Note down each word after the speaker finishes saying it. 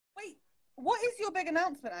What is your big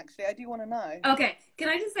announcement, actually? I do want to know. Okay, can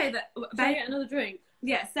I just say that... Can I get another drink?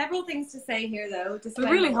 Yeah, several things to say here, though. We're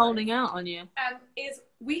really holding out on you.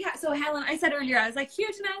 So Helen, I said earlier, I was like,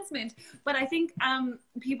 huge announcement, but I think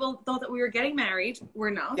people thought that we were getting married. We're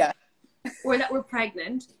not. Yeah. Or that we're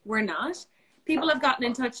pregnant. We're not. People have gotten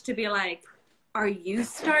in touch to be like, are you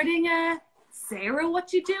starting a Sarah,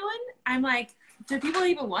 what you doing? I'm like, do people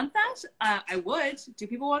even want that? I would. Do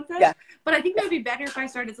people want that? Yeah. But I think it would be better if I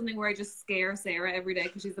started something where I just scare Sarah every day,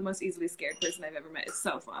 because she's the most easily scared person I've ever met. It's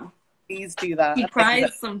so fun. Please do that. He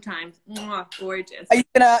cries sometimes. Mwah, gorgeous. Are you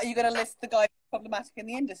gonna list the guy problematic in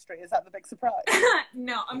the industry? Is that the big surprise?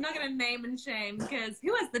 No, I'm not gonna name and shame, because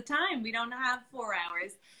who has the time? We don't have 4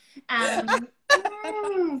 hours.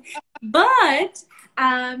 But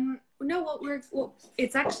no,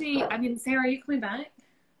 it's actually, I mean, Sarah, are you coming back?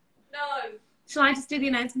 No. Shall I just do the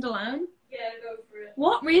announcement alone? Yeah, go for it.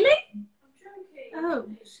 What, really? I'm joking. Oh,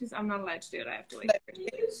 I'm not allowed to do it. I have to wait. You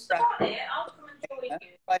can start it. I'll come and join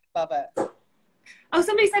you. Right above it. Oh,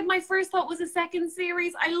 somebody said my first thought was a second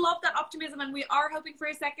series. I love that optimism, and we are hoping for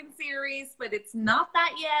a second series, but it's not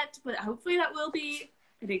that yet. But hopefully that will be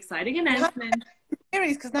an exciting announcement.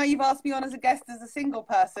 Series, because now you've asked me on as a guest as a single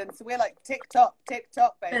person, so we're like TikTok,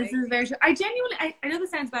 baby. This is very true. I genuinely, I know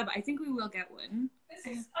this sounds bad, but I think we will get one. I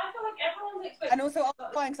feel like everyone's expecting. And also,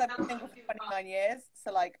 I'm fine because I've been single for 29 years,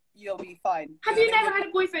 so like you'll be fine. Have you never had a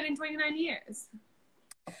boyfriend in 29 years?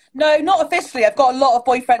 No, not officially. I've got a lot of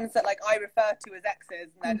boyfriends that like I refer to as exes,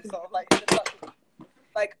 and they're just sort of like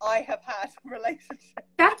I have had relationships.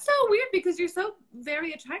 That's so weird, because you're so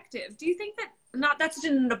very attractive. Do you think that, not that's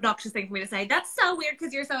such an obnoxious thing for me to say, that's so weird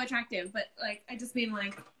because you're so attractive, but like I just mean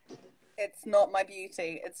like, it's not my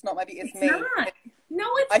beauty. It's not my beauty. It's me. Not. No,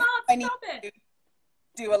 it's not. I need Stop it. to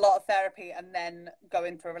do a lot of therapy and then go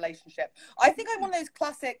into a relationship. I think I'm one of those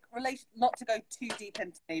classic not to go too deep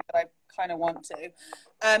into me, but I kind of want to.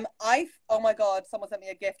 Oh my God, someone sent me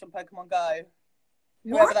a gift on Pokemon Go.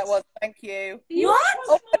 Whoever that was, thank you. What?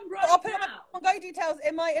 I'll put my Pokemon Go details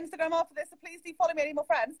in my Instagram after this, so please do follow me. I need more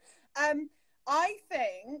friends. I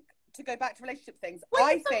think, to go back to relationship things,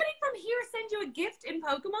 Wait, somebody from here send you a gift in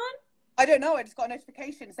Pokemon? I don't know. I just got a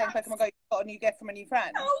notification saying Pokemon Go got a new gift from a new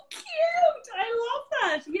friend. Oh, cute! I love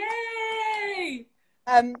that! Yay!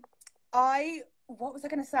 What was I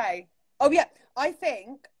going to say? Oh yeah, I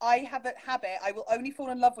think I have a habit. I will only fall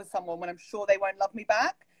in love with someone when I'm sure they won't love me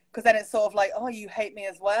back. Because then it's sort of like, oh, you hate me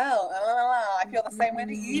as well. I feel the same way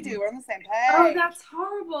that you do. We're on the same page. Oh, that's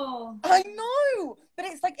horrible. I know, but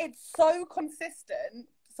it's like it's so consistent.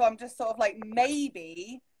 So I'm just sort of like,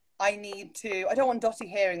 maybe I need to. I don't want Dottie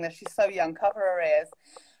hearing this. She's so young. Cover her ears.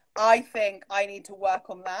 I think I need to work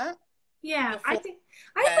on that. Yeah, I think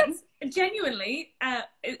that's genuinely.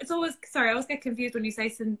 It's always, sorry, I always get confused when you say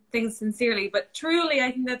some things sincerely, but truly,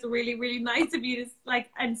 I think that's really, really nice of you to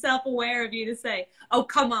like, and self-aware of you to say, "Oh,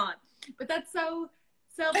 come on," but that's so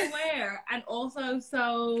self-aware and also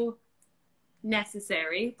so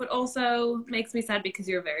necessary, but also makes me sad because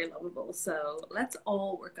you're very lovable. So let's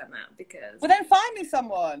all work on that, because. Well, then find me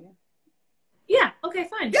someone. Yeah. Okay.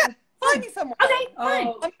 Fine. Yeah. Find me someone. Okay, fine.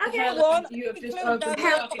 Okay, Helen, you have just opened a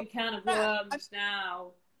fucking can of worms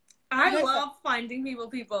now. I love finding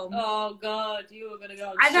people. Oh God, you are going to go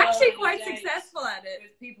on I'm so actually many quite dates successful at it.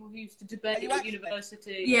 with people who used to debate at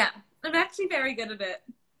university. Yeah, I'm actually very good at it.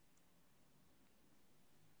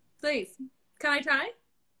 Please, can I try?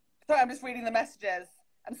 Sorry, I'm just reading the messages,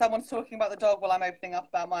 and someone's talking about the dog while I'm opening up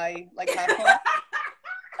about my personal.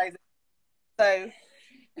 So.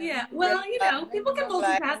 Yeah, well, you know, people can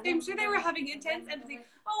multitask. I'm sure they were having intense empathy.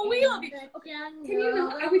 Oh, we love you. Okay, can you know,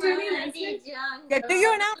 are we doing the announcement? Yeah, do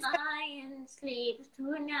your announcement.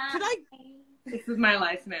 Should I? This is my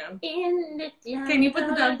life now. Can you put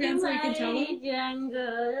the dog down so we can tell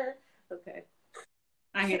them? Okay.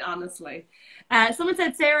 I mean, honestly. Someone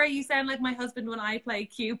said, Sarah, you sound like my husband when I play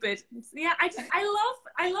Cupid. Yeah,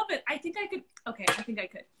 I love it. I think I could. Okay, I think I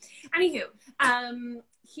could. Anywho,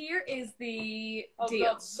 here is the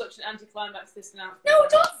deal. God, such an anticlimax this now. No,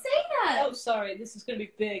 don't say that. Oh, sorry. This is going to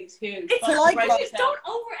be big. It's huge. It's like just don't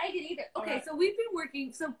over egg it either. Okay, right. So we've been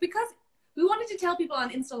working. So because we wanted to tell people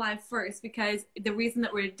on Insta Live first, because the reason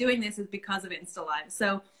that we're doing this is because of Insta Live.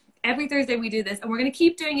 So every Thursday we do this, and we're going to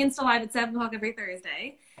keep doing Insta Live at 7 o'clock every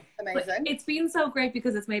Thursday. Amazing. But it's been so great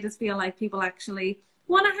because it's made us feel like people actually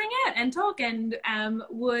want to hang out and talk, and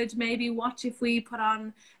would maybe watch if we put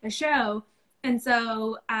on a show. And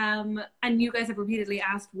so, and you guys have repeatedly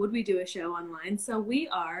asked, would we do a show online? So we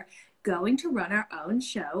are going to run our own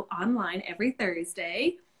show online every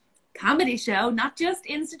Thursday. comedy show, not just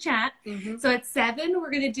Insta chat. Mm-hmm. So at 7,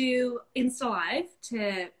 we're going to do Insta Live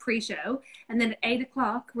to pre-show. And then at 8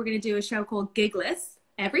 o'clock, we're going to do a show called Gigless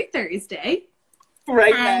every Thursday.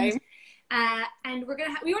 Great name. And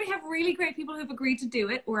we already have really great people who've agreed to do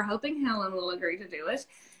it. We're hoping Helen will agree to do it.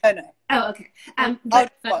 Oh, no. Oh, okay.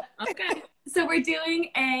 Okay. So we're doing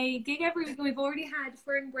a gig every week. We've already had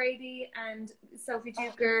Fern Brady and Sophie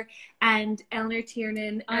Duker and Eleanor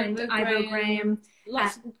Tiernan and Ivo Graham.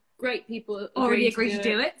 Lots of great people Already agreed to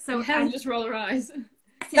do it. So Helen just roll her eyes.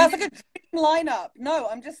 That's like a dream lineup. No,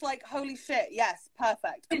 I'm just like, holy shit. Yes,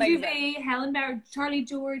 perfect. Amazing. Juve, Helen Bauer, Charlie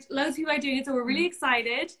George, loads of people are doing it. So we're really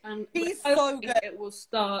excited. And He's we're so hoping good. It will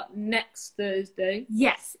start next Thursday.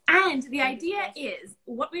 Yes, and the idea is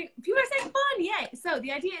people are saying fun, yay. So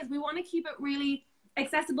the idea is we want to keep it really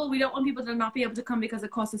accessible. We don't want people to not be able to come because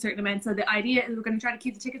it costs a certain amount. So the idea is we're going to try to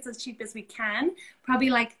keep the tickets as cheap as we can, probably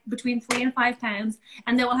like between £3 and £5,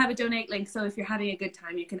 and then we'll have a donate link. So if you're having a good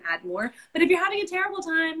time, you can add more. But if you're having a terrible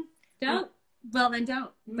time, don't. Well, then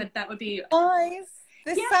don't. But that would be Guys,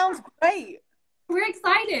 this sounds great. We're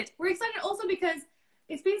excited. We're excited also because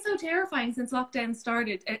it's been so terrifying since lockdown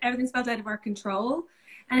started. Everything's felt out of our control.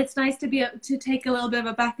 And it's nice to be able to take a little bit of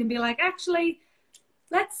it back and be like, actually,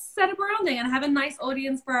 let's set up our own thing and have a nice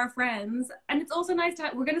audience for our friends. And it's also nice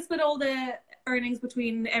to we're going to split all the earnings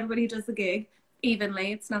between everybody who does the gig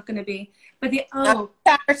evenly. It's not going to be, but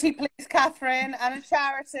charity, please, Catherine, and a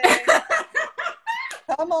charity.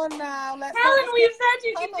 Come on now, let's. Helen, we've said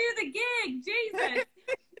you can do the gig, Jesus.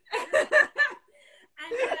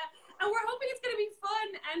 And we're hoping it's going to be fun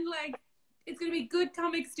and like it's going to be good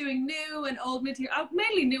comics doing new and old material.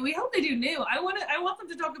 Mainly new. We hope they do new. I want them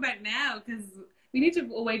to talk about now because we need a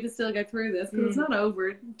way to still get through this because it's not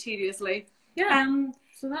over tediously. Yeah.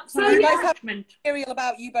 So that's you guys have material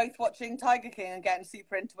about you both watching Tiger King and getting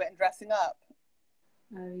super into it and dressing up.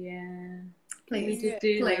 Oh yeah. Please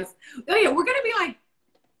do that. Oh yeah, we're gonna be like,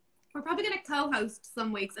 we're probably gonna co-host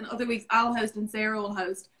some weeks, and other weeks I'll host and Sarah will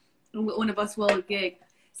host, and one of us will gig.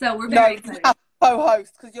 So we're very excited. You have to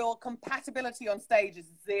co-host because your compatibility on stage is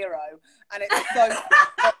 0, and it's so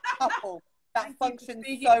couple that functions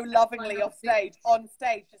so lovingly off stage. On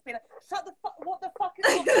stage, just being like, shut the fuck. What the fuck is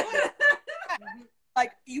going on?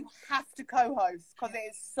 Like, you have to co-host because it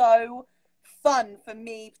is so fun for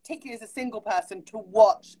me, particularly as a single person, to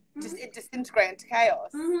watch it disintegrate into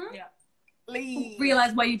chaos. Yeah. Please.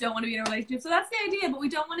 Realize why you don't want to be in a relationship. So that's the idea, but we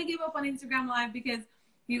don't want to give up on Instagram Live because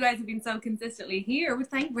you guys have been so consistently here.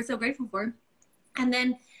 We're so grateful for. And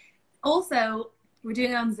then also we're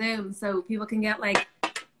doing it on Zoom, so people can get like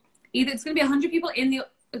either it's going to be 100 people in the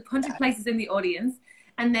 100 places in the audience,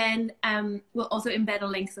 and then we'll also embed a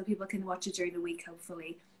link so people can watch it during the week.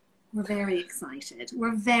 Hopefully, we're very excited.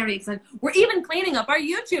 We're very excited. We're even cleaning up our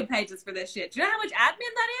YouTube pages for this shit. Do you know how much admin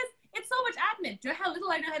that is? It's so much admin. Do you know how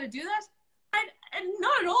little I know how to do that? And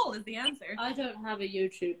not at all is the answer. I don't have a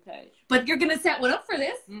YouTube page. But you're going to set one up for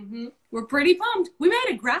this. We're pretty pumped. We made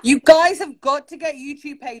a graphic. You guys have got to get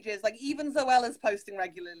YouTube pages. Like, even Zoella's posting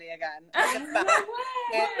regularly again. No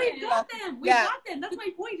way. We've got them. We've got them. That's my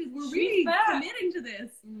point, is we're really committing to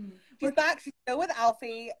this. She's back. She's still with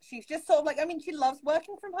Alfie. She's just sort of like, I mean, she loves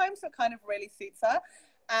working from home, so it kind of really suits her.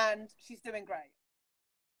 And she's doing great.